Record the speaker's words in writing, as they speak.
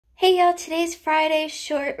Hey y'all, today's Friday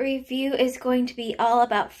short review is going to be all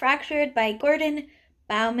about Fractured by Gordon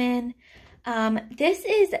Bowman. This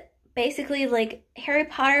is basically like Harry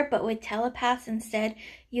Potter but with telepaths instead.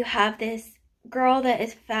 You have this girl that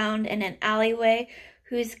is found in an alleyway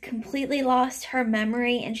who's completely lost her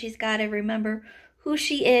memory, and she's got to remember who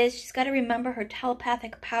she is. She's got to remember her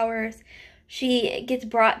telepathic powers. She gets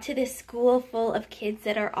brought to this school full of kids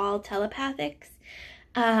that are all telepathics.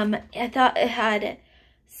 I thought it had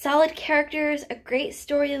solid characters, a great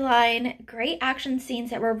storyline, great action scenes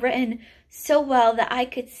that were written so well that I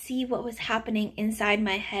could see what was happening inside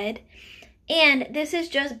my head. And this is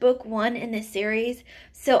just book one in the series,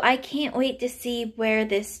 so I can't wait to see where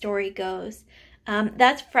this story goes.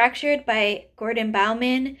 That's Fractured by Gordon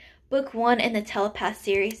Bowman, book one in the Telepath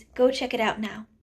series. Go check it out now.